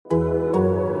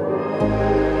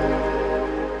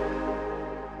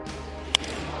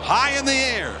in the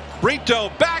air.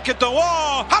 Brito back at the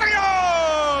wall.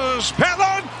 Adios,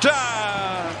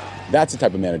 pelota! That's the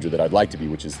type of manager that I'd like to be,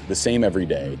 which is the same every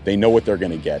day. They know what they're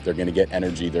going to get. They're going to get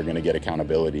energy. They're going to get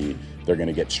accountability. They're going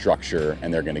to get structure,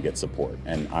 and they're going to get support.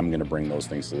 And I'm going to bring those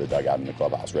things to the dugout in the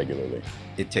clubhouse regularly.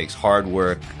 It takes hard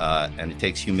work, and it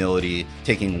takes humility,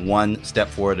 taking one step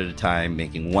forward at a time,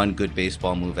 making one good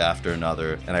baseball move after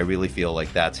another. And I really feel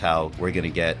like that's how we're going to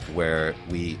get where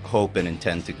we hope and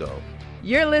intend to go.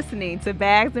 You're listening to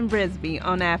Bags and Brisbee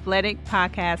on Athletic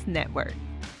Podcast Network.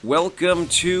 Welcome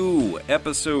to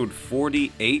episode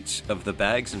 48 of the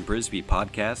Bags and Brisbee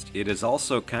podcast. It is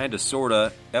also kind of sort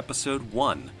of episode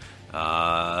 1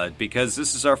 because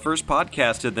this is our first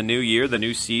podcast of the new year, the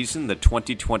new season, the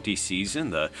 2020 season,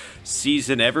 the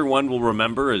season everyone will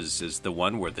remember is the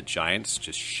one where the Giants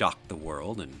just shocked the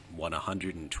world and won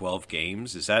 112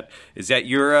 games. Is that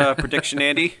your prediction,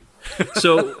 Andy?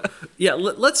 So, yeah,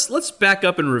 let's back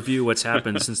up and review what's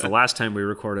happened since the last time we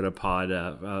recorded a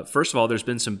pod. First of all, there's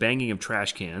been some banging of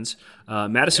trash cans.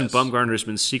 Madison Bumgarner has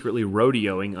been secretly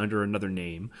rodeoing under another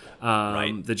name.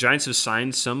 Right. The Giants have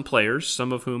signed some players,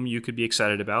 some of whom you could be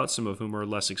excited about, some of whom are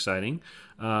less exciting.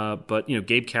 But,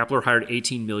 Gabe Kapler hired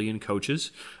 18 million coaches.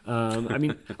 I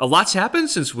mean, a lot's happened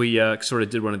since we sort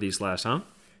of did one of these last, huh?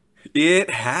 It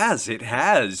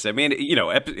has. I mean,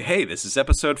 hey, this is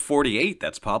episode 48.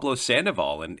 That's Pablo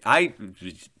Sandoval, and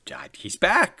he's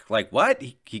back. Like, what?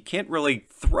 He can't really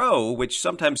throw, which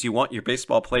sometimes you want your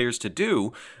baseball players to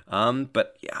do.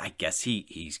 But yeah, I guess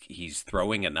he's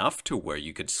throwing enough to where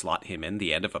you could slot him in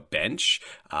the end of a bench.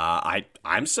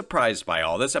 I'm surprised by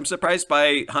all this. I'm surprised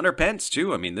by Hunter Pence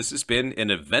too. I mean, this has been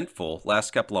an eventful last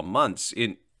couple of months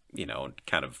in,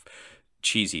 kind of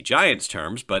cheesy Giants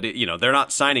terms, but they're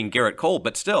not signing Garrett Cole,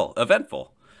 but still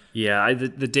eventful. Yeah,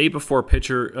 the day before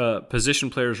pitcher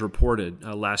position players reported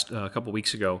last couple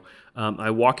weeks ago, I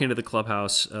walk into the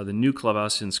clubhouse, the new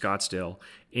clubhouse in Scottsdale,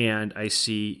 and I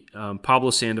see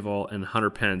Pablo Sandoval and Hunter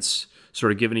Pence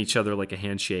sort of giving each other like a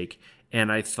handshake. And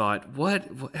I thought,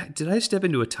 what did I step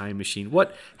into a time machine?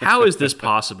 How is this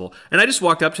possible? And I just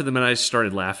walked up to them and I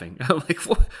started laughing. I'm like,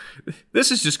 what? This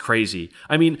is just crazy.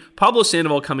 I mean, Pablo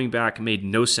Sandoval coming back made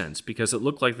no sense because it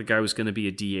looked like the guy was going to be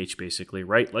a DH basically,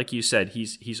 right? Like you said,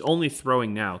 he's only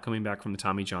throwing now, coming back from the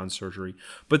Tommy John surgery.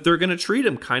 But they're going to treat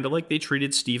him kind of like they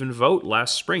treated Stephen Vogt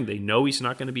last spring. They know he's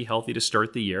not going to be healthy to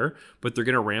start the year, but they're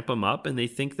going to ramp him up, and they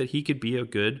think that he could be a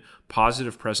good,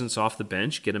 positive presence off the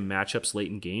bench, get him matchups late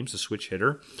in games, a switch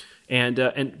hitter.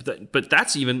 But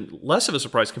that's even less of a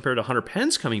surprise compared to Hunter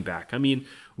Pence coming back. I mean,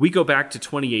 we go back to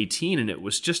 2018 and it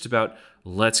was just about,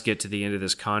 let's get to the end of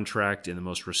this contract in the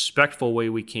most respectful way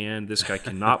we can. This guy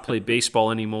cannot play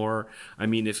baseball anymore. I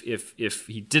mean, if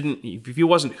he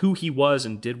wasn't who he was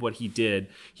and did what he did,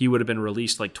 he would have been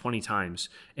released like 20 times.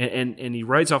 And he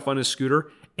rides off on his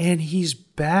scooter. And he's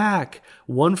back.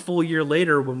 One full year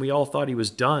later, when we all thought he was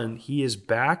done, he is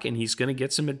back, and he's going to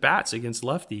get some at-bats against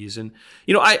lefties. And,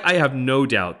 I have no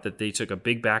doubt that they took a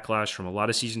big backlash from a lot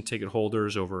of season ticket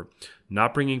holders over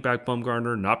not bringing back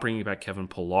Bumgarner, not bringing back Kevin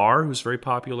Pillar, who's very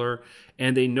popular,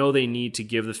 and they know they need to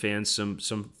give the fans some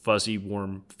fuzzy,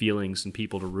 warm feelings and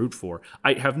people to root for.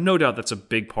 I have no doubt that's a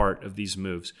big part of these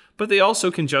moves, but they also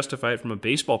can justify it from a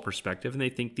baseball perspective, and they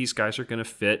think these guys are going to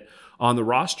fit on the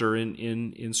roster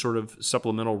in sort of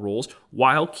supplemental roles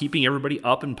while keeping everybody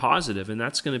up and positive, and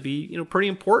that's going to be pretty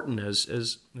important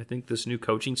as I think this new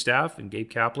coaching staff and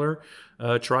Gabe Kapler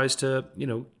tries to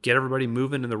get everybody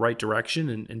moving in the right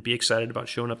direction and be excited about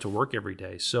showing up to work every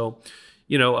day. So,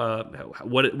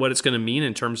 what it's going to mean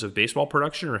in terms of baseball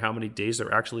production or how many days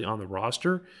they're actually on the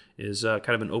roster is kind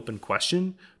of an open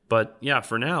question. But yeah,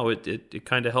 for now, it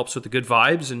kind of helps with the good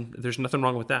vibes, and there's nothing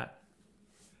wrong with that.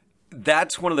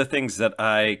 That's one of the things that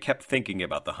I kept thinking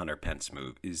about the Hunter Pence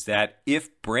move, is that if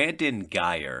Brandon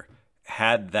Guyer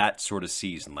had that sort of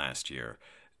season last year,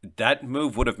 that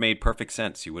move would have made perfect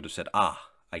sense. You would have said, I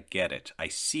get it. I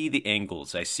see the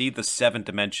angles. I see the 7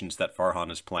 dimensions that Farhan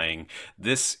is playing.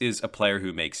 This is a player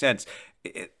who makes sense.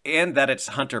 And that it's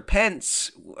Hunter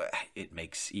Pence, it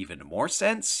makes even more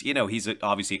sense. He's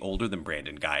obviously older than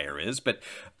Brandon Guyer is, but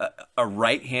a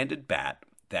right-handed bat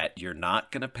that you're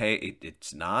not going to pay.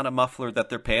 It's not a muffler that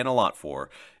they're paying a lot for.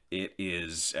 It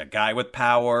is a guy with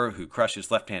power who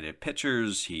crushes left-handed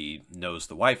pitchers. He knows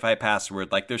the Wi-Fi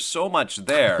password. Like, there's so much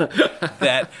there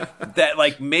that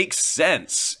like makes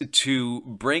sense to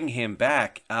bring him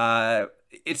back.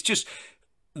 It's just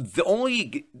the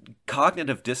only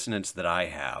cognitive dissonance that I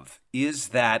have is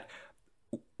that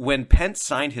when Pence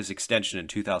signed his extension in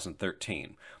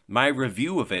 2013, my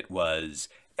review of it was,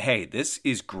 hey, this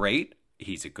is great.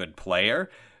 He's a good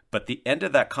player, but the end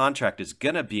of that contract is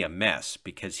going to be a mess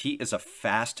because he is a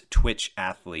fast twitch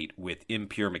athlete with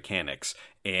impure mechanics.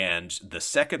 And the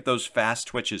second those fast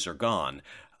twitches are gone,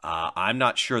 I'm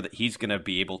not sure that he's going to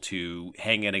be able to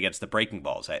hang in against the breaking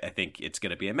balls. I think it's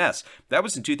going to be a mess. That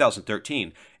was in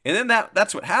 2013. And then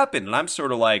that's what happened. And I'm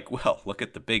sort of like, well, look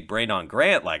at the big brain on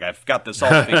Grant. Like, I've got this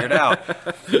all figured out.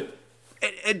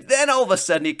 And then all of a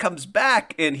sudden he comes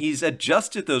back and he's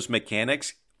adjusted those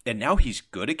mechanics. And now he's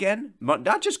good again.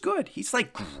 Not just good. He's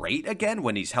like great again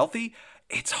when he's healthy.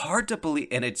 It's hard to believe.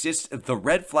 And it's just the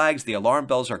red flags, the alarm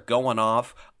bells are going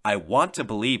off. I want to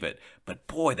believe it. But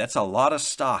boy, that's a lot of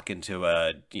stock into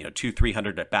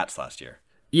 200-300 at bats last year.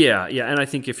 Yeah, and I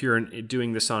think if you're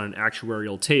doing this on an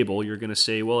actuarial table, you're going to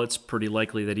say, well, it's pretty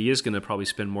likely that he is going to probably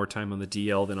spend more time on the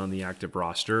DL than on the active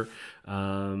roster,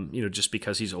 just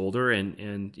because he's older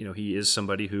and he is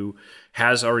somebody who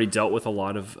has already dealt with a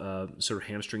lot of sort of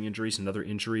hamstring injuries and other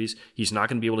injuries. He's not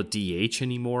going to be able to DH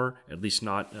anymore, at least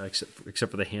not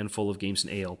except for the handful of games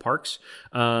in AL Parks.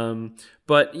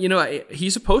 But,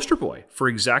 he's a poster boy for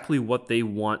exactly what they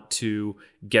want to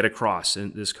get across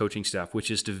in this coaching staff,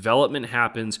 which is development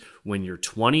happens when you're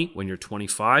 20, when you're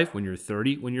 25, when you're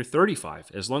 30, when you're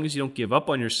 35. As long as you don't give up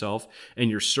on yourself and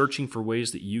you're searching for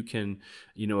ways that you can,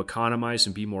 economize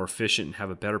and be more efficient and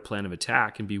have a better plan of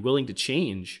attack and be willing to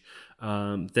change,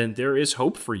 then there is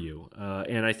hope for you.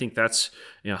 And I think that's,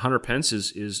 Hunter Pence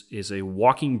is a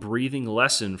walking, breathing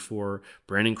lesson for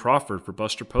Brandon Crawford, for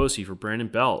Buster Posey, for Brandon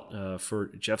Belt, for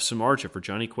Jeff Samardzija, for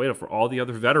Johnny Cueto, for all the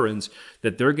other veterans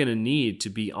that they're going to need to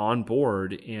be on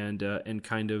board and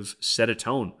kind of set a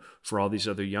tone for all these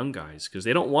other young guys, because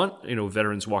they don't want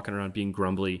veterans walking around being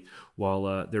grumbly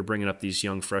while they're bringing up these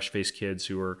young, fresh-faced kids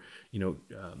who are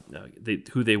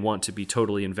who they want to be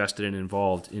totally invested and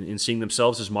involved in seeing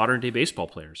themselves as modern-day baseball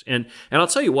players. And I'll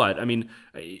tell you what, I mean,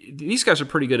 these guys are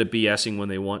pretty good at BSing when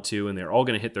they want to, and they're all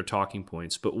going to hit their talking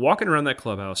points. But walking around that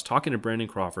clubhouse, talking to Brandon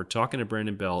Crawford, talking to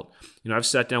Brandon Belt, I've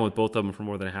sat down with both of them for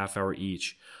more than a half hour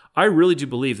each. I really do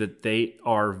believe that they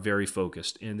are very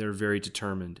focused and they're very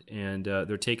determined, and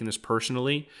they're taking this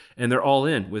personally, and they're all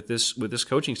in with this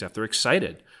coaching staff. They're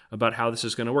excited about how this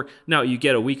is going to work. Now, you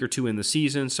get a week or two in the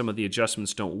season, some of the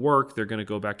adjustments don't work. They're going to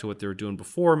go back to what they were doing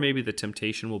before. Maybe the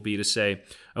temptation will be to say,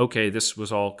 okay, this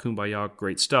was all kumbaya,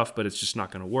 great stuff, but it's just not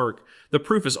going to work. The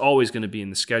proof is always going to be in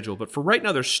the schedule. But for right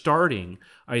now, they're starting,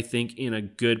 I think, in a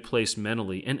good place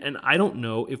mentally. And I don't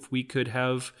know if we could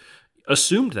have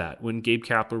assumed that when Gabe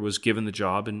Kapler was given the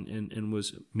job and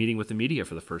was meeting with the media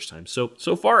for the first time. So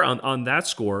far on that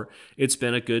score, it's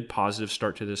been a good positive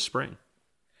start to this spring.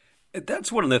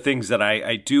 That's one of the things that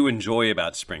I do enjoy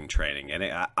about spring training.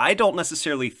 And I don't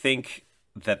necessarily think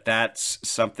that that's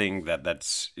something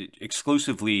that's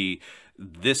exclusively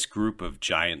this group of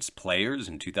Giants players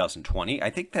in 2020. I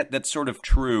think that that's sort of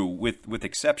true with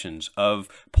exceptions of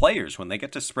players when they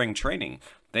get to spring training.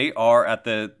 They are at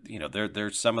the, they're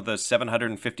some of the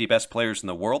 750 best players in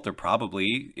the world. They're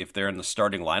probably, if they're in the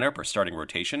starting lineup or starting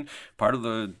rotation, part of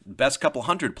the best couple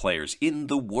hundred players in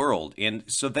the world. And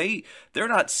so they're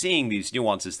not seeing these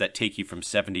nuances that take you from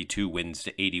 72 wins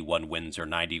to 81 wins or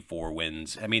 94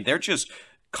 wins. I mean, they're just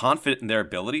confident in their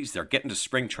abilities. They're getting to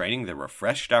spring training. They're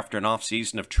refreshed after an off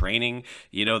season of training.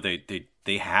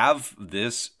 They have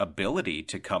this ability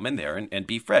to come in there and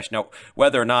be fresh. Now,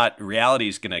 whether or not reality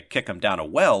is going to kick them down a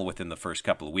well within the first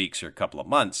couple of weeks or a couple of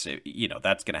months,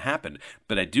 that's going to happen.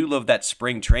 But I do love that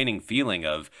spring training feeling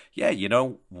of,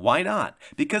 why not?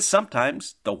 Because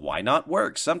sometimes the why not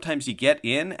works. Sometimes you get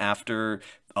in after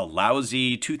a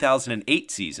lousy 2008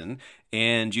 season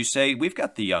and you say, we've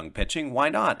got the young pitching, why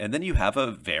not? And then you have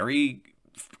a very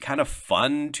kind of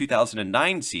fun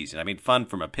 2009 season. I mean, fun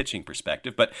from a pitching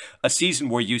perspective, but a season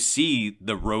where you see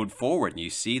the road forward and you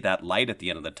see that light at the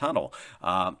end of the tunnel.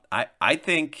 I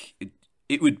think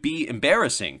it would be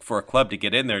embarrassing for a club to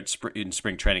get in there in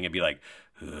spring training and be like,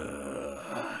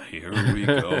 here we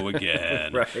go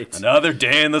again. Right. Another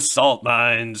day in the salt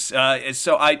mines.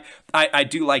 So I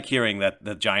do like hearing that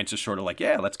the Giants are sort of like,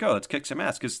 yeah, let's go. Let's kick some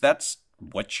ass, because that's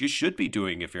what you should be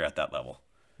doing if you're at that level.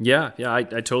 Yeah, I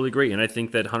totally agree. And I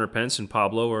think that Hunter Pence and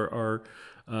Pablo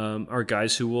are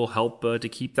guys who will help to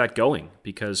keep that going,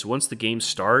 because once the games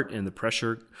start and the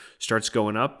pressure starts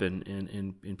going up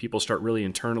and people start really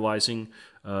internalizing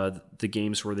the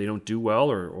games where they don't do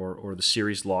well or the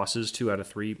series losses 2 out of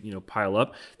 3 pile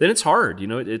up, then it's hard.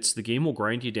 It's the game will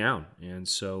grind you down. And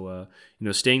so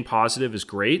staying positive is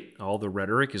great. All the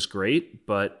rhetoric is great,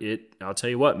 but I'll tell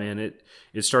you what, man,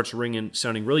 it starts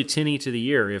sounding really tinny to the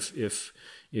ear if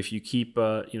if you keep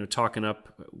talking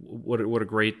up what a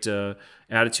great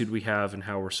attitude we have and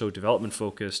how we're so development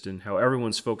focused and how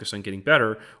everyone's focused on getting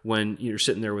better when you're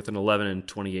sitting there with an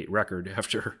 11-28 record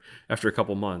after a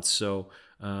couple months. So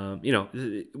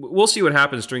we'll see what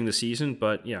happens during the season,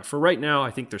 but yeah, for right now,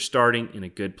 I think they're starting in a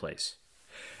good place.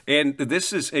 And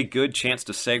this is a good chance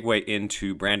to segue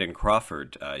into Brandon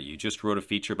Crawford. You just wrote a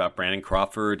feature about Brandon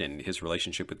Crawford and his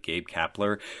relationship with Gabe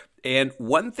Kapler. And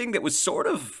one thing that was sort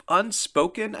of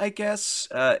unspoken, I guess,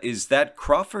 is that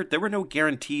Crawford, there were no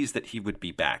guarantees that he would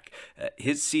be back.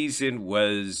 His season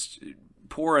was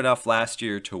poor enough last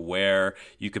year to where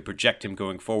you could project him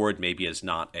going forward maybe as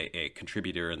not a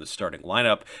contributor in the starting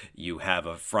lineup. You have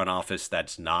a front office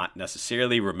that's not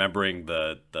necessarily remembering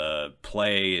the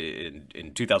play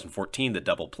in 2014, the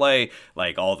double play,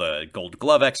 like all the Gold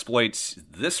Glove exploits.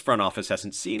 This front office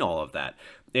hasn't seen all of that.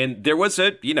 And there was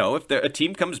if a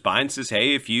team comes by and says,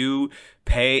 hey, if you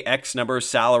pay X number of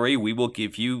salary, we will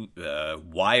give you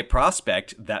Y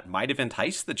prospect, that might have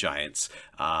enticed the Giants.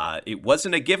 It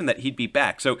wasn't a given that he'd be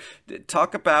back. So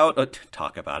talk about,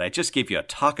 I just gave you a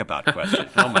talk about question.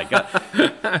 Oh my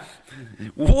God.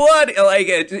 What,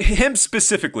 him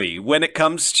specifically, when it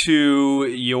comes to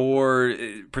your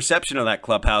perception of that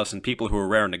clubhouse and people who are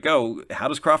raring to go, how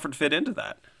does Crawford fit into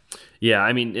that? Yeah,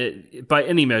 I mean, by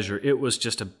any measure, it was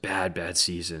just a bad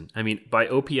season. I mean, by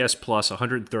OPS plus,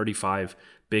 135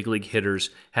 big league hitters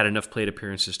had enough plate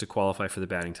appearances to qualify for the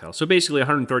batting title. So basically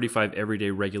 135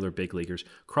 everyday regular big leaguers.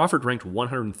 Crawford ranked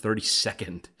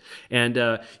 132nd.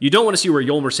 And you don't want to see where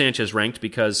Yolmer Sanchez ranked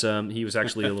because he was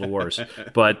actually a little worse.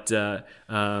 But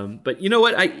you know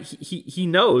what? He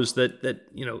knows that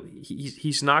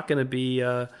he's not going to be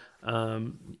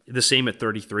the same at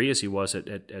 33 as he was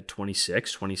at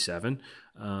 26, 27.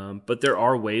 But there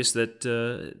are ways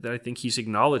that I think he's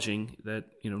acknowledging that,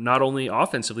 not only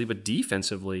offensively, but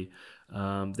defensively,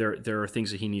 there are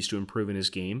things that he needs to improve in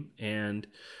his game. And,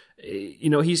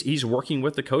 he's working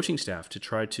with the coaching staff to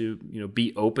try to,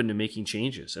 be open to making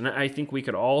changes. And I think we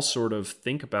could all sort of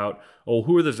think about,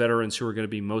 who are the veterans who are going to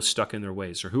be most stuck in their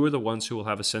ways? Or who are the ones who will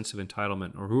have a sense of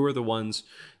entitlement? Or who are the ones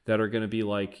that are going to be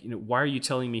like, why are you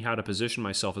telling me how to position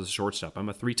myself as a shortstop? I'm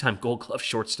a 3-time Gold Glove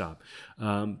shortstop.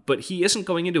 But he isn't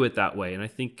going into it that way. And I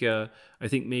think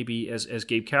maybe as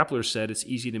Gabe Kapler said, it's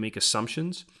easy to make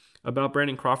assumptions about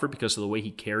Brandon Crawford because of the way he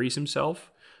carries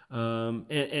himself.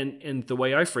 And the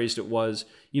way I phrased it was,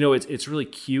 it's really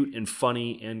cute and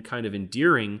funny and kind of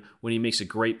endearing when he makes a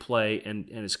great play and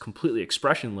is completely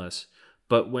expressionless.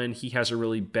 But when he has a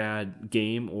really bad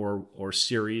game or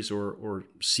series or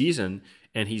season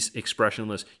and he's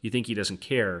expressionless, you think he doesn't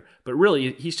care. But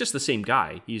really, he's just the same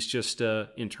guy. He's just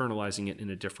internalizing it in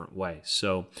a different way.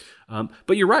 So,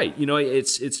 but you're right.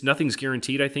 It's nothing's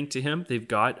guaranteed, I think, to him. They've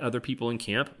got other people in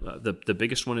camp. The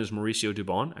biggest one is Mauricio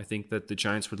Dubon. I think that the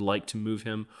Giants would like to move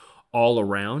him all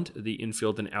around the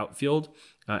infield and outfield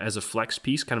as a flex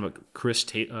piece, kind of a Chris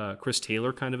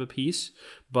Taylor kind of a piece.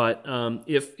 But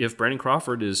if Brandon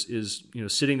Crawford is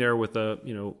sitting there with a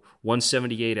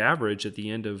 178 average at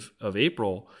the end of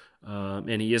April,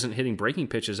 and he isn't hitting breaking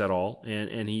pitches at all,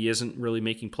 and he isn't really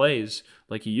making plays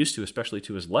like he used to, especially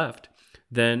to his left,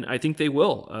 then I think they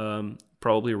will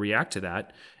probably react to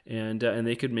that, and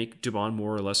they could make Dubon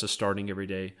more or less a starting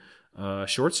everyday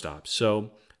shortstop.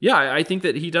 So. Yeah, I think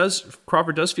that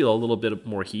Crawford does feel a little bit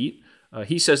more heat.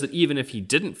 He says that even if he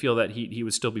didn't feel that heat, he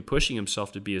would still be pushing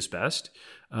himself to be his best.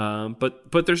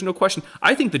 But there's no question.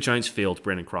 I think the Giants failed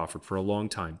Brandon Crawford for a long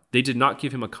time. They did not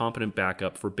give him a competent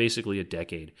backup for basically a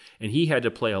decade. And he had to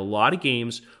play a lot of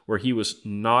games where he was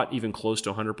not even close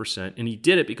to 100%. And he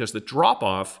did it because the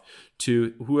drop-off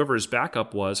to whoever his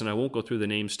backup was, and I won't go through the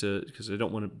names because I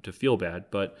don't want him to feel bad,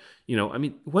 but,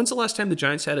 when's the last time the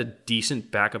Giants had a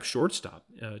decent backup shortstop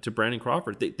to Brandon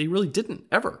Crawford? They really didn't,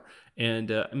 ever.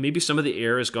 And maybe some of the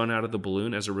air has gone out of the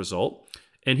balloon as a result.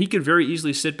 And he could very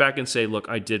easily sit back and say, look,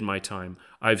 I did my time.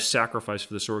 I've sacrificed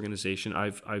for this organization.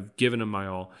 I've given him my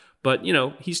all. But,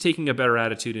 he's taking a better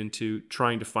attitude into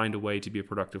trying to find a way to be a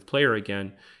productive player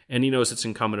again. And he knows it's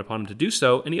incumbent upon him to do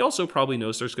so. And he also probably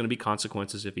knows there's going to be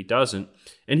consequences if he doesn't.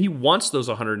 And he wants those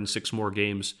 106 more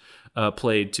games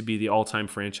played to be the all-time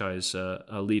franchise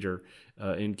leader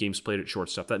in games played at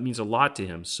shortstop. That means a lot to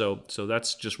him. So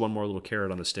that's just one more little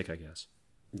carrot on the stick, I guess.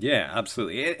 Yeah,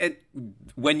 absolutely.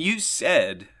 When you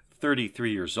said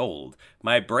 33 years old,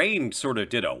 my brain sort of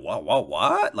did a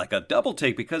what? Like a double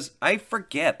take, because I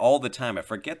forget all the time. I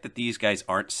forget that these guys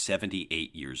aren't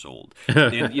 78 years old.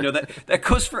 And, that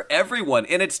goes for everyone.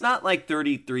 And it's not like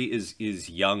 33 is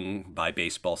young by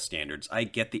baseball standards. I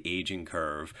get the aging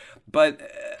curve. But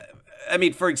I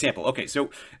mean, for example, okay, so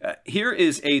here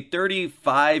is a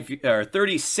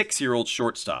 36-year-old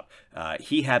shortstop.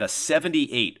 He had a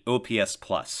 78 OPS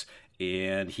plus,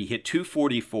 and he hit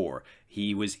 244.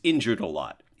 He was injured a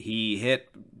lot. He hit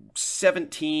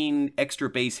 17 extra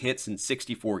base hits in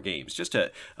 64 games. Just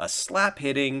a slap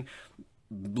hitting,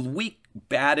 weak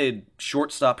batted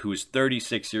shortstop who is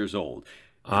 36 years old.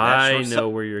 I know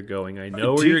where you're going. I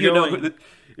know where you're going.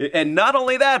 And not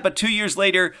only that, but 2 years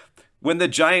later, when the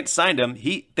Giants signed him,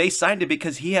 they signed him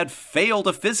because he had failed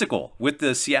a physical with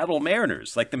the Seattle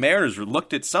Mariners. Like the Mariners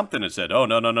looked at something and said, "Oh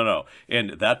no!"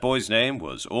 And that boy's name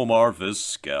was Omar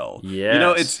Vizquel.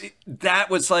 Yes.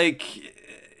 That was like,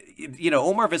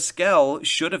 Omar Vizquel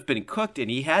should have been cooked,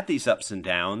 and he had these ups and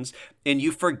downs. And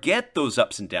you forget those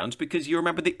ups and downs because you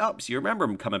remember the ups. You remember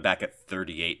him coming back at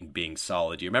 38 and being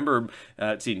solid. You remember him,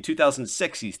 in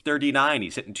 2006, he's 39,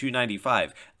 he's hitting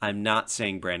 295. I'm not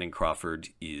saying Brandon Crawford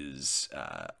is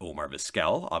Omar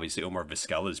Vizquel. Obviously, Omar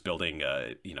Vizquel is building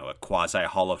a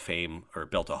quasi-Hall of Fame, or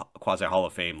built a quasi-Hall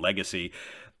of Fame legacy.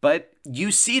 But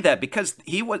you see that because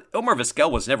Omar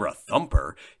Vizquel was never a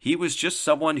thumper. He was just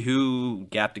someone who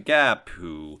gap to gap,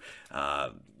 who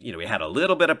he had a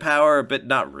little bit of power, but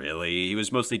not really. He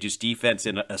was mostly just defense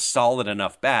and a solid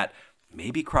enough bat.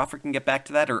 Maybe Crawford can get back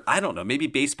to that, or I don't know. Maybe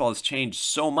baseball has changed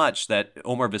so much that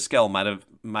Omar Vizquel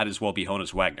might as well be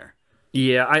Honus Wagner.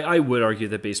 Yeah, I would argue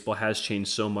that baseball has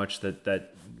changed so much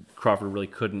that Crawford really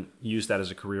couldn't use that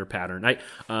as a career pattern.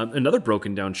 Another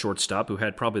broken down shortstop who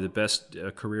had probably the best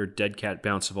career dead cat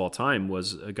bounce of all time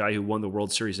was a guy who won the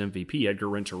World Series MVP, Edgar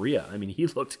Renteria. I mean, he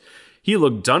looked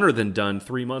doner than done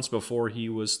 3 months before he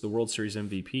was the World Series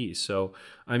MVP. So,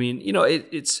 I mean,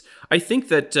 I think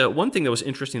that one thing that was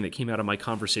interesting that came out of my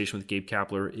conversation with Gabe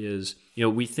Kapler is,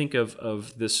 we think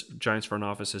of this Giants front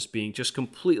office as being just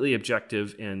completely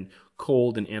objective and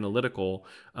cold and analytical.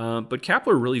 But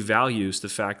Kapler really values the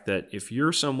fact that if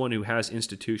you're someone who has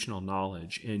institutional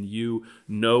knowledge and you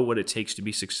know what it takes to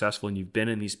be successful and you've been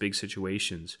in these big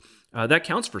situations, that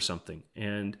counts for something.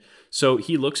 And so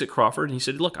he looks at Crawford and he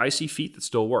said, look, I see feet that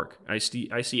still work. I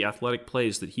see athletic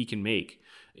plays that he can make,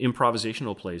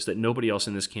 improvisational plays that nobody else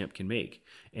in this camp can make.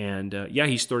 And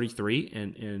he's 33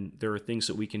 and there are things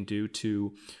that we can do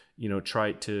to,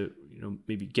 try to,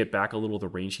 maybe get back a little of the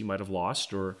range he might have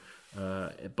lost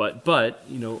but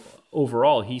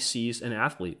overall he sees an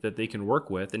athlete that they can work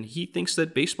with, and he thinks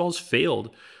that baseball's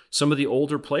failed some of the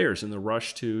older players in the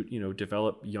rush to,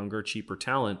 develop younger, cheaper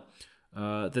talent,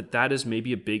 that is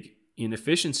maybe a big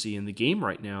inefficiency in the game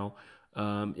right now,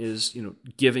 is,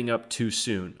 giving up too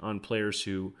soon on players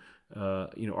who, are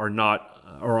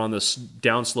on the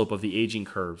downslope of the aging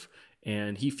curve.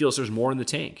 And he feels there's more in the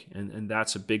tank. And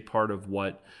that's a big part of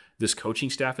what this coaching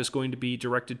staff is going to be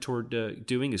directed toward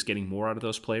doing, is getting more out of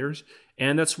those players.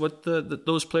 And that's what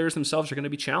those players themselves are going to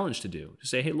be challenged to do. To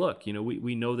say, hey, look,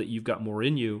 we know that you've got more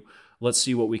in you. Let's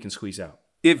see what we can squeeze out.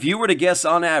 If you were to guess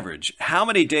on average how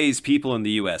many days people in the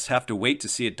U.S. have to wait to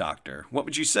see a doctor, what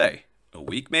would you say? A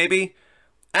week, maybe?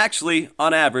 Actually,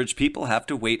 on average, people have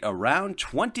to wait around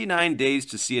 29 days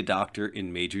to see a doctor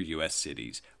in major U.S.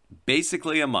 cities.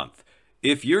 Basically a month.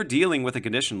 If you're dealing with a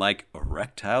condition like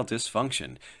erectile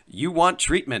dysfunction, you want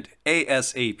treatment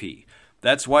ASAP.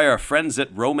 That's why our friends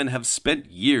at Roman have spent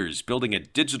years building a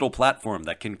digital platform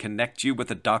that can connect you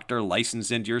with a doctor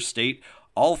licensed in your state,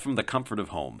 all from the comfort of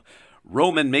home.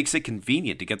 Roman makes it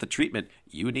convenient to get the treatment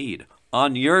you need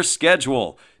on your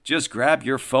schedule. Just grab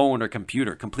your phone or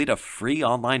computer, complete a free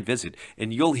online visit,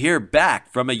 and you'll hear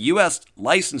back from a U.S.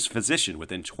 licensed physician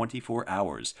within 24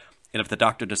 hours. And if the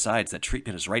doctor decides that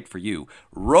treatment is right for you,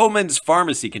 Roman's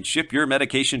Pharmacy can ship your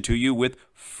medication to you with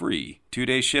free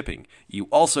 2-day shipping. You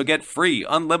also get free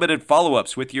unlimited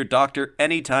follow-ups with your doctor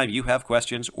anytime you have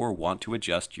questions or want to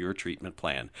adjust your treatment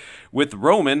plan. With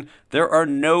Roman, there are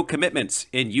no commitments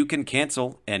and you can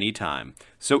cancel anytime.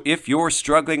 So if you're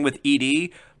struggling with ED,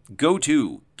 go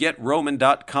to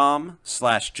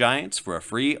GetRoman.com/Giants for a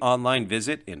free online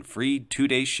visit and free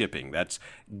 2-day shipping. That's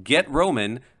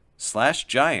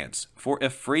GetRoman.com/Giants for a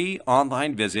free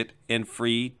online visit and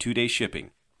free 2-day shipping.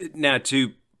 Now,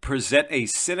 to present a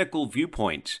cynical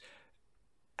viewpoint,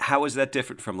 how is that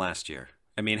different from last year?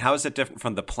 I mean, how is that different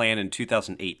from the plan in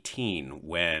 2018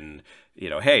 when,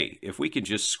 hey, if we can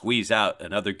just squeeze out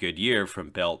another good year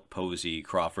from Belt, Posey,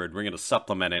 Crawford, we're going to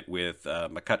supplement it with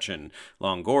McCutchen,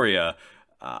 Longoria.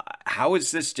 How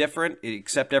is this different,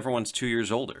 except everyone's 2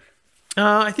 years older?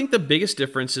 I think the biggest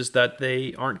difference is that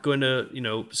they aren't going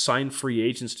to, sign free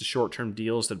agents to short-term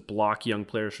deals that block young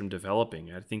players from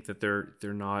developing. I think that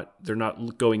they're not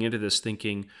going into this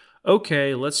thinking,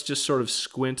 okay, let's just sort of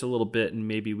squint a little bit and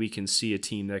maybe we can see a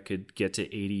team that could get to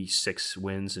 86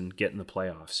 wins and get in the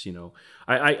playoffs.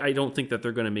 I don't think that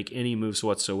they're going to make any moves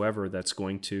whatsoever that's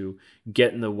going to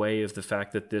get in the way of the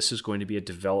fact that this is going to be a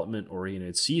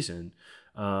development-oriented season.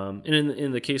 And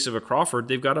in the case of a Crawford,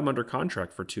 they've got him under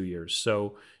contract for 2 years.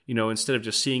 So, instead of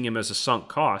just seeing him as a sunk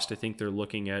cost, I think they're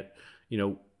looking at,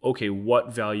 okay,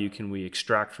 what value can we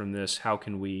extract from this? How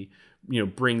can we,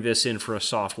 bring this in for a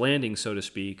soft landing, so to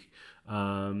speak?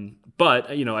 But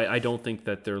I don't think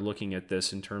that they're looking at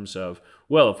this in terms of,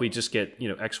 well, if we just get,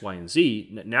 X, Y, and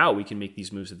Z, now we can make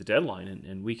these moves at the deadline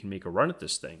and we can make a run at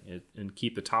this thing and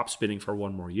keep the top spinning for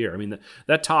one more year. I mean,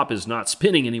 that top is not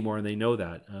spinning anymore, and they know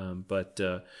that.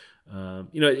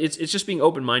 It's just being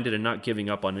open-minded and not giving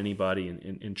up on anybody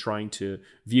and trying to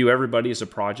view everybody as a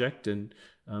project. And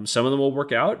some of them will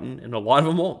work out and a lot of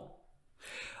them won't.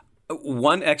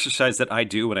 One exercise that I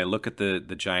do when I look at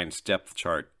the Giants depth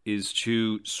chart is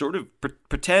to sort of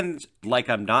pretend like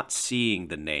I'm not seeing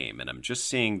the name and I'm just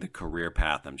seeing the career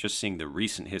path. I'm just seeing the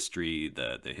recent history,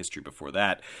 the history before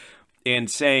that, and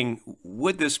saying,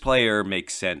 would this player make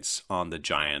sense on the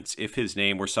Giants if his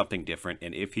name were something different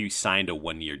and if he signed a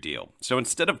one-year deal? So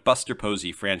instead of Buster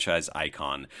Posey, franchise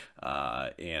icon,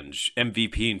 and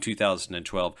MVP in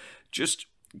 2012, just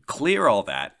clear all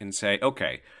that and say,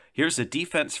 okay, here's a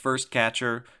defense-first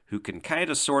catcher who can kind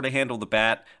of sort of handle the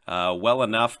bat well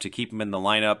enough to keep him in the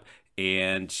lineup,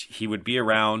 and he would be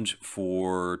around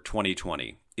for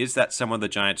 2020. Is that someone the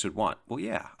Giants would want? Well,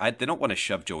 yeah. They don't want to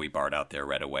shove Joey Bart out there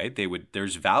right away.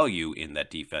 There's value in that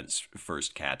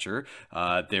defense-first catcher.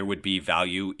 There would be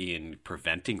value in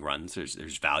preventing runs.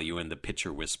 There's value in the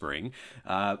pitcher whispering.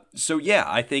 So, yeah,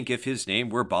 I think if his name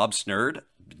were Bob Snerd,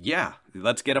 yeah,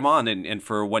 let's get him on and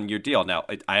for a one-year deal. Now,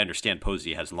 I understand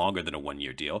Posey has longer than a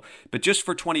one-year deal, but just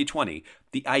for 2020,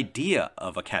 the idea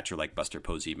of a catcher like Buster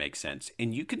Posey makes sense,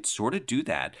 and you can sort of do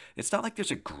that. It's not like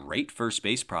there's a great first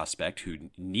base prospect who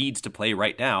needs to play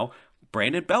right now.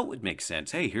 Brandon Belt would make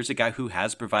sense. Hey, here's a guy who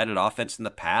has provided offense in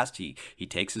the past. He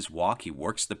takes his walk. He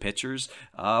works the pitchers.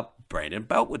 Brandon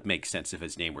Belt would make sense if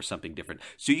his name were something different.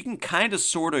 So you can kind of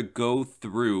sort of go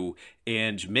through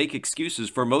and make excuses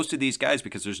for most of these guys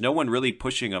because there's no one really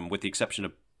pushing them with the exception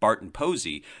of Bart and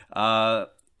Posey.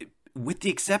 With the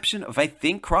exception of, I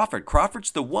think, Crawford.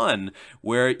 Crawford's the one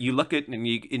where you look at and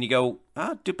you go,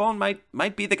 Dubon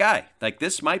might be the guy. Like,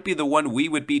 this might be the one we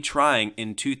would be trying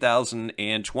in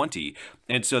 2020.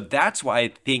 And so that's why I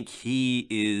think he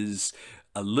is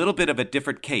a little bit of a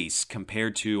different case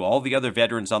compared to all the other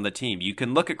veterans on the team. You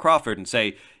can look at Crawford and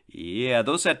say, yeah,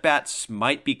 those at-bats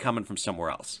might be coming from somewhere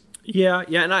else. Yeah,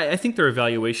 and I think their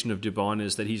evaluation of Dubon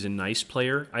is that he's a nice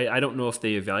player. I don't know if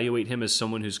they evaluate him as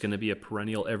someone who's going to be a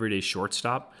perennial everyday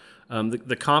shortstop.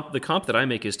 The comp that I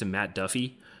make is to Matt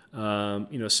Duffy,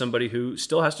 somebody who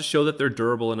still has to show that they're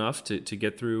durable enough to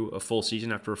get through a full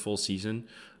season after a full season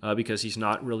because he's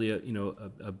not really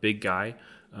a big guy.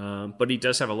 But he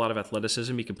does have a lot of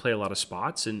athleticism. He can play a lot of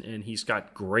spots, and he's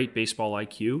got great baseball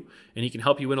IQ, and he can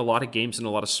help you win a lot of games in a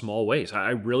lot of small ways.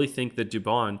 I really think that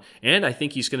Dubon, and I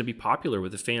think he's going to be popular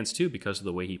with the fans too because of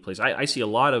the way he plays. I see a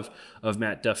lot of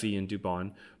Matt Duffy and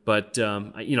Dubon, but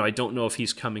I don't know if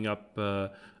he's coming up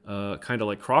kind of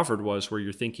like Crawford was, where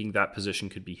you're thinking that position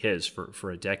could be his for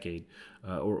a decade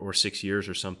or 6 years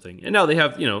or something. And now they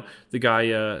have, the guy,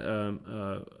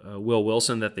 Will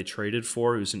Wilson, that they traded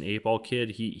for, who's an A-ball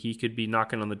kid. He could be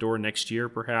knocking on the door next year,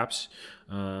 perhaps.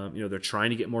 They're trying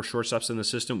to get more shortstops in the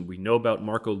system. We know about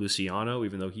Marco Luciano,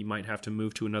 even though he might have to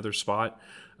move to another spot.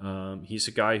 He's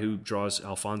a guy who draws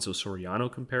Alfonso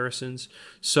Soriano comparisons.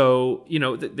 So,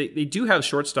 they do have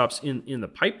shortstops in the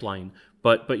pipeline,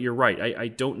 but you're right. I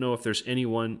don't know if there's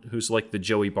anyone who's like the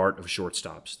Joey Bart of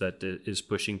shortstops that is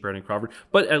pushing Brandon Crawford.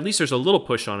 But at least there's a little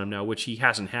push on him now, which he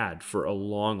hasn't had for a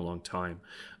long, long time.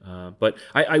 But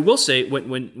I will say,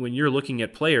 when you're looking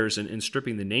at players and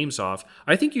stripping the names off,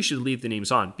 I think you should leave the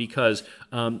names on because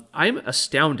I'm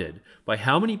astounded by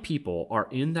how many people are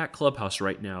in that clubhouse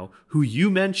right now who you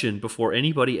mentioned before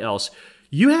anybody else.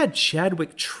 You had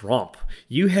Chadwick Trump.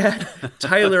 You had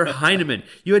Tyler Heineman.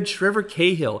 You had Trevor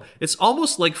Cahill. It's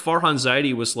almost like Farhan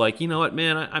Zaidi was like, you know what,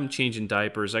 man, I'm changing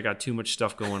diapers. I got too much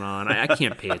stuff going on. I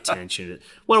can't pay attention.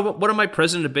 What am I,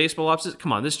 president of baseball ops?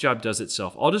 Come on, this job does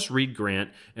itself. I'll just read Grant,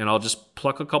 and I'll just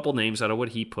pluck a couple names out of what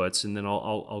he puts, and then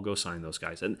I'll go sign those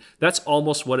guys. And that's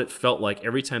almost what it felt like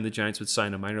every time the Giants would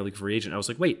sign a minor league free agent. I was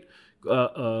like, wait,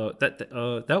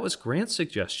 that was Grant's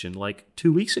suggestion like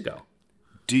 2 weeks ago.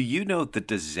 Do you know the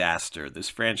disaster this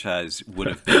franchise would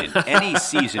have been in any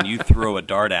season you throw a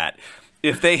dart at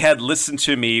if they had listened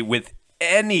to me with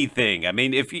anything. I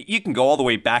mean, if you can go all the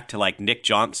way back to like Nick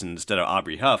Johnson instead of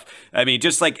Aubrey Huff. I mean,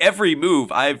 just like every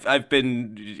move I've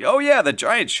been, oh yeah, the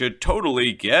Giants should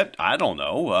totally get, I don't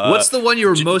know. What's the one you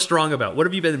were most wrong about? What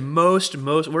have you been what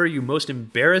are you most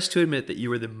embarrassed to admit that you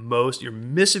were your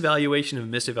misevaluation of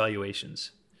misevaluations?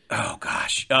 Oh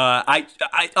gosh. I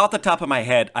off the top of my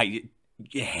head, I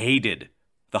hated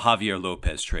the Javier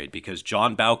Lopez trade because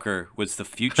John Bowker was the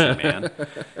future, man.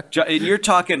 And you're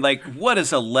talking like, what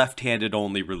is a left-handed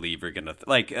only reliever gonna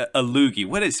like a Loogie?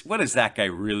 What is that guy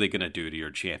really gonna do to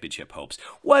your championship hopes?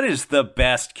 What is the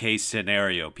best case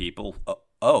scenario, people?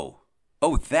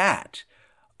 That.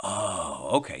 Oh,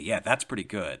 okay, yeah, that's pretty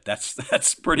good.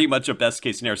 That's pretty much a best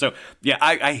case scenario. So yeah,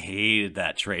 I hated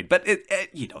that trade, but it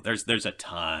there's a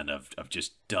ton of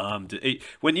just dumb.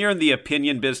 When you're in the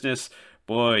opinion business,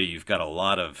 boy, you've got a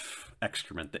lot of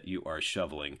excrement that you are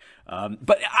shoveling.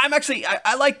 But I'm actually,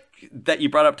 I like that you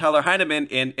brought up Tyler Heineman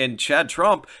and Chad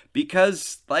Trump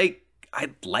because, like, I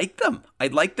like them. I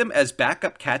like them as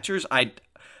backup catchers.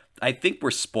 I think we're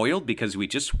spoiled because we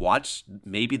just watched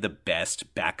maybe the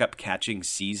best backup catching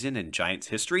season in Giants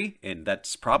history, and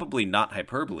that's probably not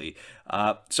hyperbole.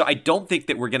 So I don't think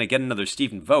that we're going to get another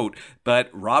Stephen Vogt,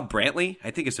 but Rob Brantley, I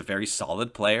think, is a very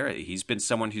solid player. He's been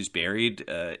someone who's buried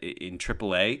in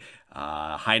AAA.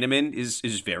 Heineman is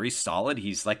very solid.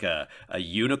 He's like a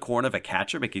unicorn of a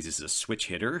catcher because he's a switch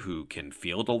hitter who can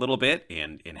field a little bit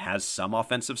and has some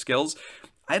offensive skills.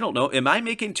 I don't know. Am I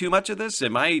making too much of this?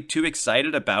 Am I too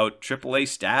excited about AAA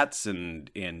stats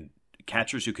and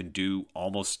catchers who can do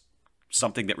almost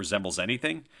something that resembles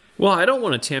anything? Well, I don't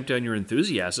want to tamp down your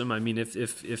enthusiasm. I mean,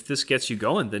 if this gets you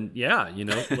going, then yeah,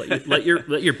 let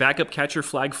your backup catcher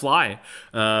flag fly.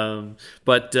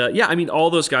 But I mean,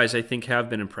 all those guys I think have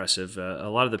been impressive. A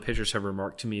lot of the pitchers have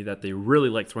remarked to me that they really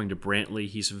like throwing to Brantley.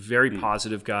 He's a very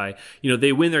positive guy.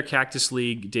 They win their Cactus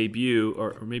League debut,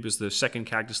 or maybe it was the second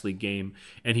Cactus League game,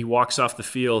 and he walks off the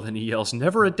field and he yells,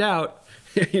 "Never a doubt."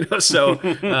 So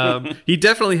he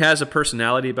definitely has a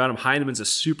personality about him. Heineman's a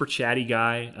super chatty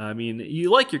guy. I mean,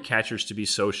 you like your catchers to be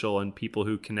social and people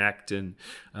who connect, and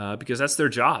because that's their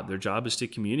job. Their job is to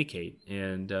communicate.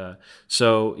 And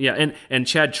and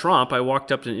Chad Trump, I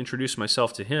walked up and introduced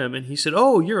myself to him, and he said,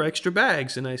 "Oh, you're Extra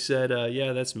Bags," and I said,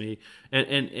 "Yeah, that's me."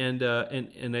 And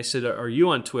I said, "Are you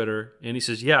on Twitter?" And he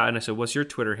says, "Yeah." And I said, "What's your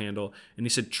Twitter handle?" And he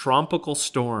said, "Tropical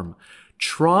Storm."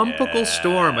 Tropical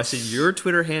Storm. I said, your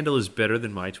Twitter handle is better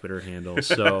than my Twitter handle.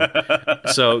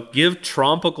 So give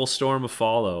Tropical Storm a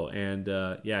follow. And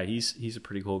he's a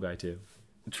pretty cool guy too.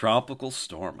 Tropical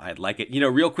Storm. I'd like it.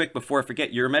 Real quick before I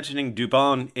forget, you were mentioning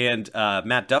Dubon and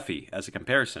Matt Duffy as a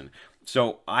comparison.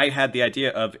 So I had the idea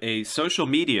of a social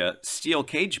media steel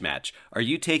cage match. Are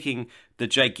you taking the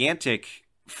gigantic,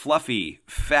 fluffy,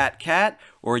 fat cat,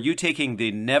 or are you taking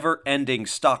the never-ending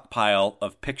stockpile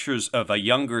of pictures of a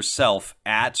younger self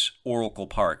at Oracle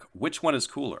Park? Which one is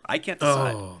cooler? I can't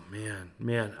decide. Oh,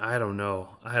 man, I don't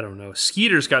know.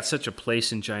 Skeeter's got such a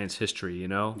place in Giants history,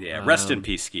 Yeah, rest in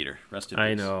peace, Skeeter. Rest in peace.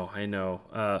 I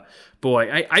know.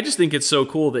 Boy, I just think it's so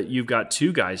cool that you've got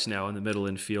two guys now in the middle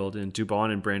infield, in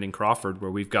Dubon and Brandon Crawford,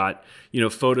 where we've got,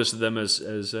 photos of them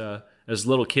as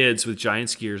little kids with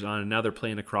Giants gears on, and now they're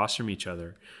playing across from each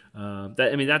other.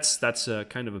 That's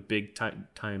kind of a big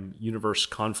time universe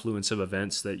confluence of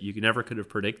events that you never could have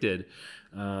predicted.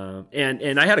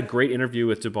 And I had a great interview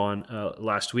with Dubon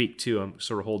last week too. I'm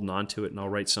sort of holding on to it, and I'll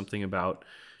write something about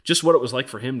just what it was like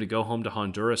for him to go home to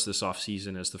Honduras this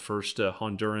offseason as the first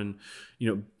Honduran,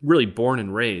 really born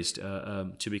and raised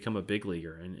to become a big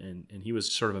leaguer. And he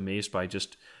was sort of amazed by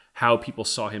just how people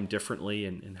saw him differently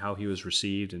and how he was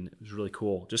received. And it was really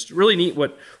cool. Just really neat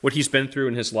what he's been through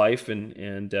in his life,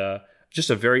 and just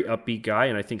a very upbeat guy.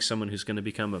 And I think someone who's going to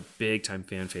become a big time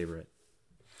fan favorite.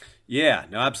 Yeah,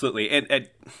 no, absolutely. And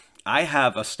I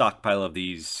have a stockpile of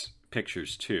these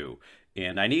pictures too.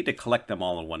 And I need to collect them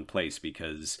all in one place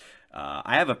because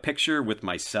I have a picture with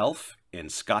myself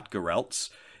and Scott Gereltz.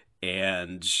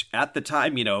 And at the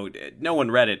time, no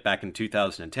one read it back in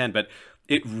 2010, but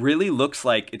it really looks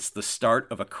like it's the start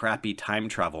of a crappy time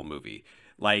travel movie.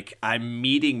 Like I'm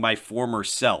meeting my former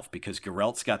self because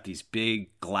Gerelt's got these big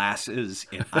glasses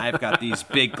and I've got these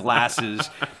big glasses,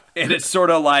 and it's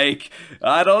sort of like,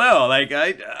 I don't know, like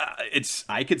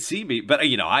I could see me, but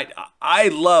I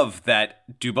love that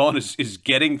Dubon is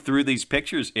getting through these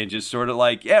pictures and just sort of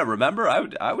like, yeah, remember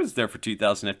I was there for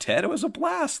 2010. It was a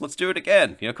blast. Let's do it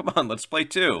again. Come on, let's play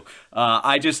two.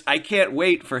 I can't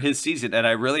wait for his season, and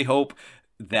I really hope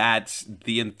that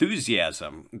the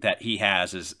enthusiasm that he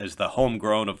has as the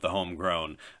homegrown of the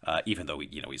homegrown, even though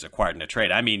he's acquired in a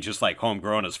trade. I mean, just like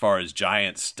homegrown as far as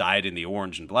Giants dyed in the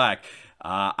orange and black.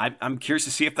 I'm curious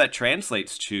to see if that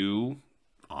translates to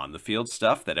on the field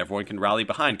stuff that everyone can rally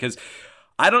behind. Because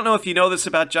I don't know if you know this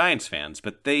about Giants fans,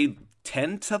 but they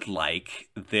tend to like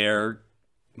their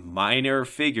minor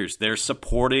figures. They're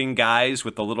supporting guys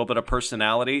with a little bit of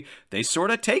personality. They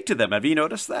sort of take to them. Have you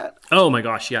noticed that? Oh my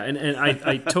gosh, yeah. And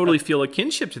I totally feel a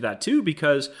kinship to that too,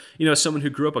 because, as someone who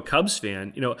grew up a Cubs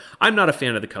fan, I'm not a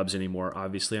fan of the Cubs anymore.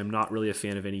 Obviously, I'm not really a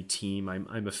fan of any team.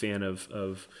 I'm a fan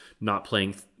of not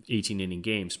playing 18-inning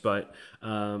games, but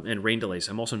and rain delays.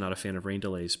 I'm also not a fan of rain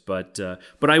delays, but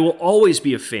I will always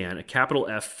be a fan, a capital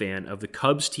F fan, of the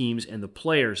Cubs teams and the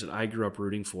players that I grew up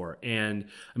rooting for. And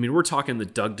I mean, we're talking the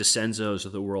Doug DeCenzos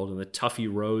of the world and the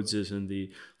Tuffy Rhodeses and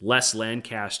the Les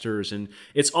Lancasters, and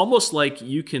it's almost like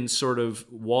you can sort of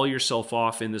wall yourself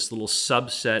off in this little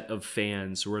subset of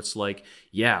fans where it's like,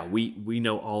 yeah, we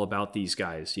know all about these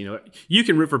guys. You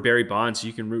can root for Barry Bonds,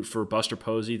 you can root for Buster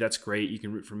Posey, that's great. You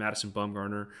can root for Madison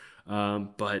Bumgarner.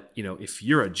 But if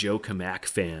you're a Joe Kamak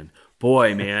fan,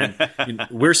 boy, man,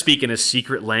 we're speaking a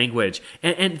secret language.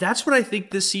 And that's what I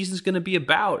think this season's going to be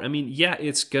about. I mean, yeah,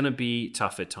 it's going to be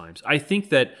tough at times. I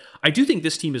do think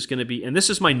this team is going to be, and this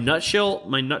is my nutshell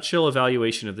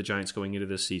evaluation of the Giants going into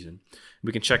this season.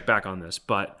 We can check back on this,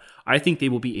 but I think they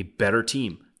will be a better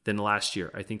team than last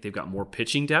year. I think they've got more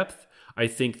pitching depth. I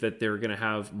think that they're going to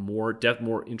have more depth,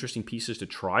 more interesting pieces to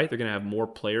try. They're going to have more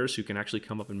players who can actually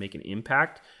come up and make an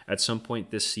impact at some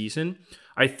point this season.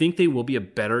 I think they will be a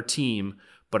better team,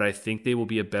 but I think they will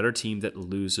be a better team that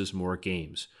loses more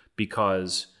games,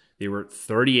 because they were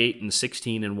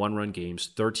 38-16 in one-run games,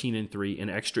 13-3 in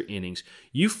extra innings.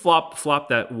 You flop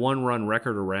that one-run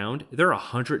record around, they're a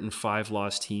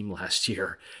 105-loss team last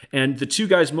year. And the two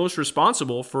guys most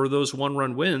responsible for those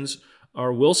one-run wins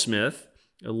are Will Smith,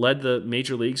 led the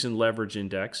major leagues in leverage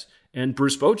index, and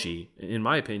Bruce Bochy, in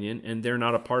my opinion, and they're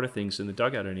not a part of things in the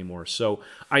dugout anymore. So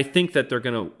I think that they're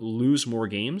going to lose more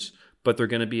games, but they're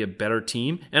going to be a better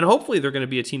team, and hopefully they're going to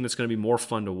be a team that's going to be more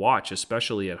fun to watch,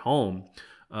 especially at home.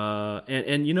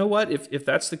 And you know what? If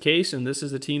that's the case, and this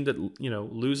is a team that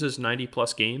loses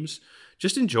 90+ games,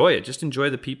 just enjoy it. Just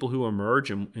enjoy the people who emerge,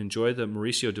 and enjoy the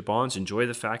Mauricio Dubons. Enjoy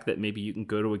the fact that maybe you can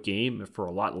go to a game for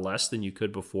a lot less than you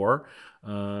could before.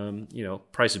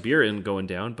 Price of beer isn't going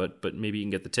down, but maybe you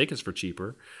can get the tickets for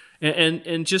cheaper.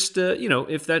 And just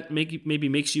if that maybe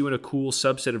makes you in a cool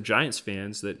subset of Giants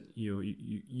fans that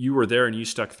you were there and you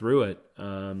stuck through it.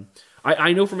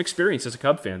 I know from experience as a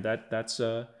Cub fan that's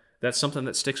something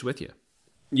that sticks with you.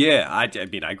 Yeah, I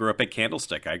mean, I grew up at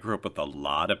Candlestick. I grew up with a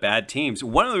lot of bad teams.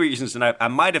 One of the reasons, and I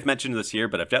might have mentioned this here,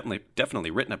 but I've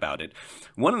definitely written about it.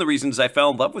 One of the reasons I fell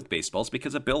in love with baseball is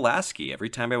because of Bill Lasky. Every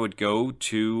time I would go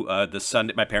to the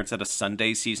Sunday, my parents had a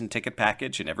Sunday season ticket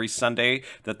package, and every Sunday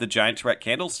that the Giants were at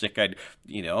Candlestick, I'd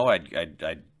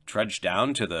trudge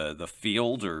down to the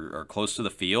field or close to the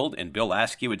field, and Bill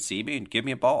Lasky would see me and give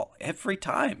me a ball every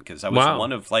time, because I was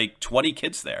one of like 20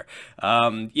 kids there.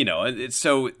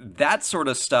 So that sort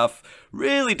of stuff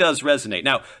really does resonate.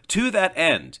 Now, to that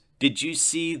end, did you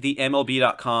see the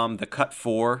MLB.com, the Cut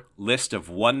 4 list of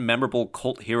one memorable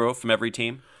cult hero from every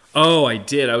team? Oh, I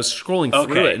did. I was scrolling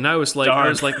through it, and I was like,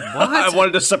 what? I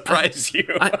wanted to surprise you.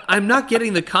 I'm not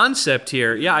getting the concept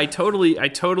here. Yeah, I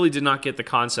totally did not get the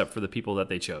concept for the people that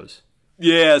they chose.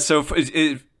 Yeah, so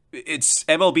it's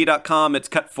MLB.com, it's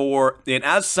Cut 4, and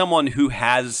as someone who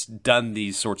has done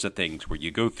these sorts of things where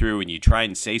you go through and you try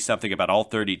and say something about all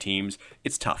 30 teams,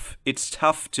 it's tough. It's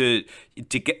tough to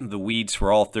get in the weeds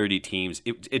for all 30 teams.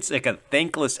 It's like a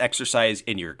thankless exercise,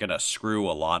 and you're going to screw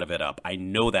a lot of it up. I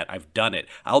know that. I've done it.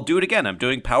 I'll do it again. I'm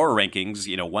doing power rankings,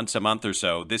 once a month or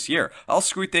so this year. I'll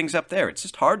screw things up there. It's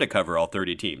just hard to cover all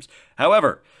 30 teams.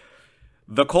 However,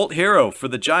 the cult hero for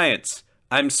the Giants,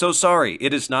 I'm so sorry,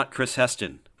 it is not Chris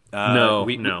Heston.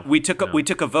 We took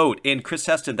a vote, and Chris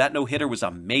Heston, that no-hitter was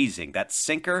amazing. That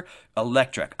sinker,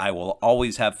 electric. I will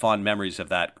always have fond memories of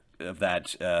that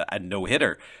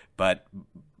no-hitter. But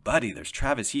buddy, there's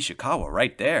Travis Ishikawa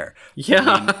right there.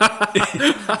 Yeah.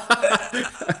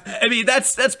 I mean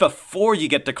that's before you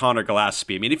get to Connor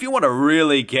Gillespie. I mean, if you want to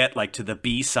really get like to the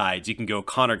B-sides, you can go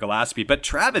Connor Gillespie, but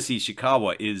Travis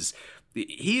Ishikawa is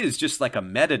just like a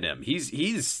metonym.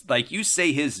 He's like, you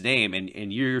say his name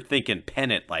and you're thinking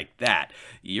pennant like that.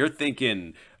 You're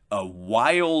thinking a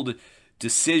wild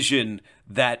decision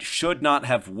that should not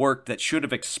have worked, that should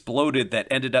have exploded, that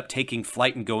ended up taking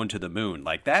flight and going to the moon.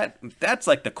 Like that's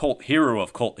like the cult hero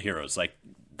of cult heroes. Like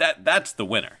that's the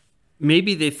winner.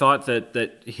 Maybe they thought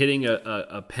that hitting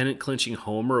a pennant clinching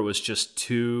homer was just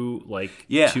too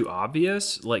too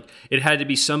obvious. Like it had to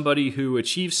be somebody who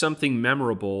achieved something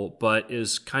memorable but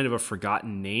is kind of a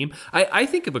forgotten name. I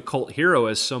think of a cult hero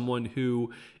as someone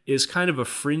who is kind of a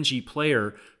fringy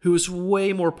player who is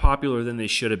way more popular than they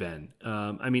should have been.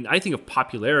 I think of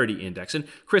popularity index, and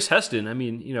Chris Heston,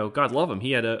 God love him.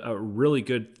 He had a really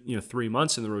good, 3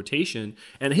 months in the rotation,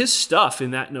 and his stuff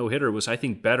in that no-hitter was, I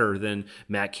think, better than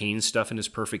Matt Cain's stuff in his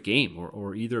perfect game,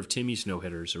 or either of Timmy's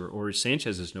no-hitters, or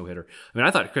Sanchez's no-hitter. I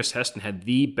thought Chris Heston had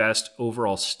the best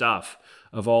overall stuff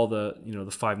of all the, the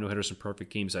 5 no-hitters and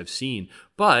perfect games I've seen.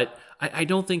 But I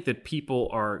don't think that people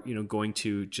are, going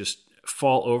to just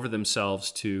fall over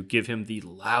themselves to give him the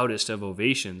loudest of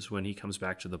ovations when he comes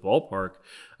back to the ballpark.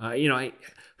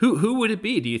 Who would it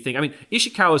be, do you think?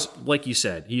 Ishikawa is, like you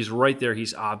said, he's right there.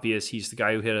 He's obvious. He's the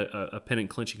guy who hit a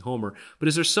pennant-clinching homer. But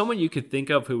is there someone you could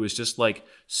think of who was just like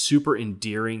super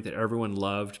endearing that everyone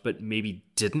loved, but maybe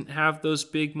didn't have those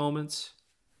big moments?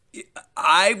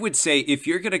 I would say if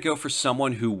you're going to go for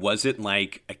someone who wasn't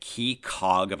like a key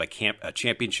cog of a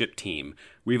championship team,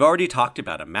 we've already talked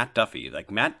about him, Matt Duffy. Like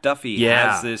Matt Duffy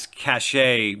has this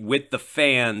cachet with the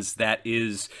fans that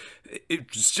is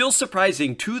still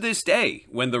surprising to this day.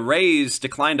 When the Rays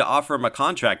declined to offer him a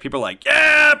contract, people are like,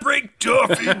 "Yeah, bring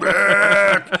Duffy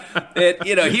back." And,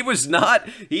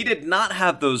 he did not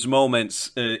have those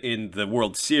moments in the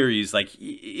World Series. Like,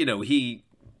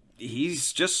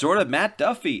 he's just sort of Matt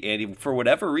Duffy, and for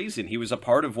whatever reason, he was a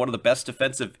part of one of the best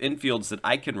defensive infields that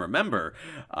I can remember.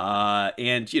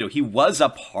 He was a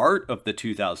part of the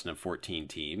 2014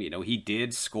 team. He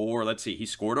did score, he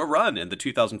scored a run in the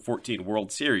 2014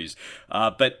 World Series,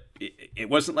 but it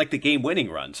wasn't like the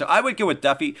game-winning run. So I would go with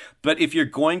Duffy, but if you're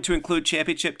going to include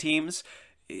championship teams,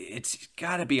 it's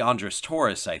got to be Andres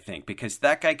Torres, I think, because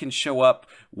that guy can show up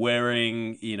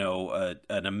wearing,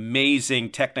 an amazing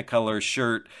Technicolor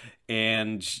shirt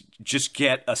and just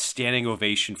get a standing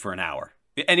ovation for an hour.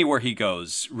 Anywhere he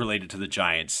goes related to the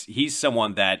Giants, he's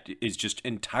someone that is just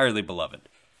entirely beloved.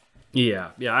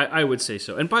 Yeah, I would say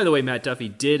so. And by the way, Matt Duffy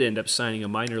did end up signing a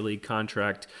minor league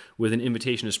contract with an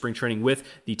invitation to spring training with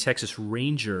the Texas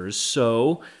Rangers.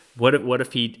 So what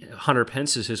if he Hunter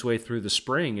Pence's his way through the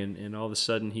spring and all of a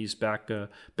sudden he's back on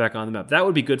the map? That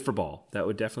would be good for ball. That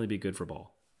would definitely be good for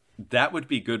ball. That would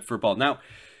be good for ball. Now,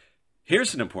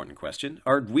 here's an important question.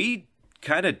 Are we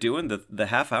kind of doing the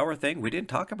half-hour thing? We didn't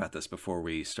talk about this before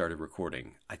we started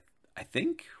recording. I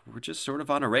think we're just sort of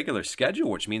on a regular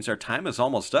schedule, which means our time is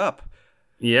almost up.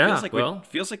 Yeah,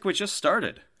 feels like we just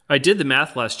started. I did the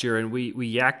math last year, and we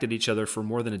yacked at each other for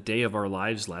more than a day of our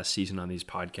lives last season on these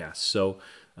podcasts. So,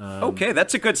 okay,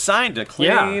 that's a good sign to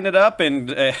clean it up and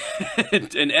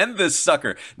end this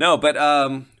sucker. No, but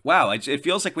wow, it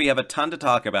feels like we have a ton to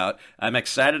talk about. I'm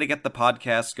excited to get the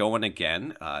podcast going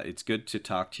again. It's good to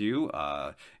talk to you,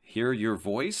 hear your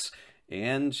voice.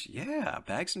 And yeah,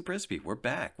 Bags and Brisby, we're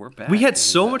back. We had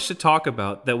so much to talk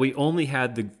about that we only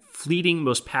had the fleeting,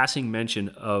 most passing mention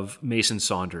of Mason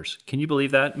Saunders. Can you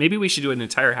believe that? Maybe we should do an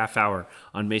entire half hour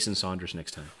on Mason Saunders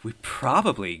next time. We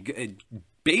probably,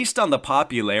 based on the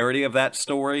popularity of that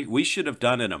story, we should have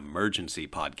done an emergency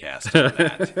podcast on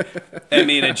that.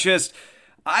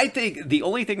 I think the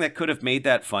only thing that could have made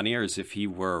that funnier is if he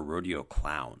were a rodeo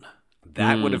clown.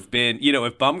 That would have been,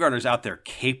 if Bumgarner's out there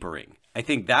capering. I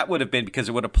think that would have been because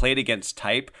it would have played against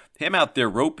type. Him out there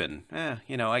roping,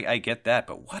 I get that.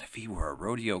 But what if he were a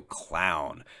rodeo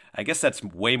clown? I guess that's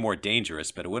way more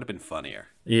dangerous, but it would have been funnier.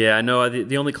 Yeah, no,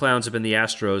 the only clowns have been the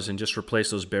Astros, and just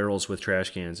replace those barrels with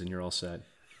trash cans, and you're all set.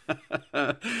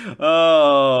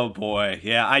 Oh, boy.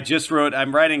 Yeah,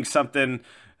 I'm writing something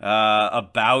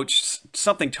about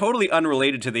something totally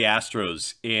unrelated to the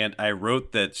Astros, and I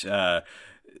wrote that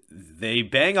they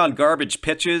bang on garbage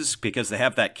pitches because they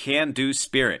have that can-do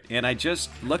spirit. And I just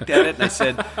looked at it and I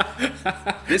said,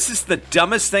 this is the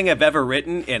dumbest thing I've ever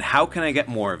written, and how can I get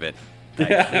more of it?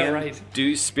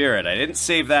 Do spirit. I didn't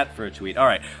save that for a tweet. All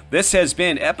right. This has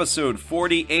been episode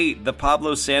 48, the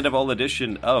Pablo Sandoval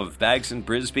edition of Bags and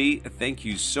Brisby. Thank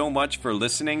you so much for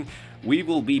listening. We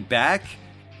will be back.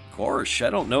 Gosh, I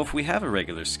don't know if we have a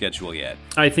regular schedule yet.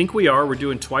 I think we are. We're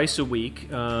doing twice a week.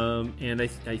 And I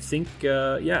think,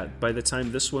 by the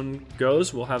time this one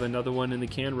goes, we'll have another one in the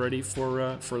can ready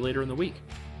for later in the week.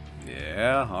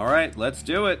 Yeah. All right. Let's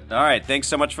do it. All right. Thanks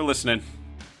so much for listening.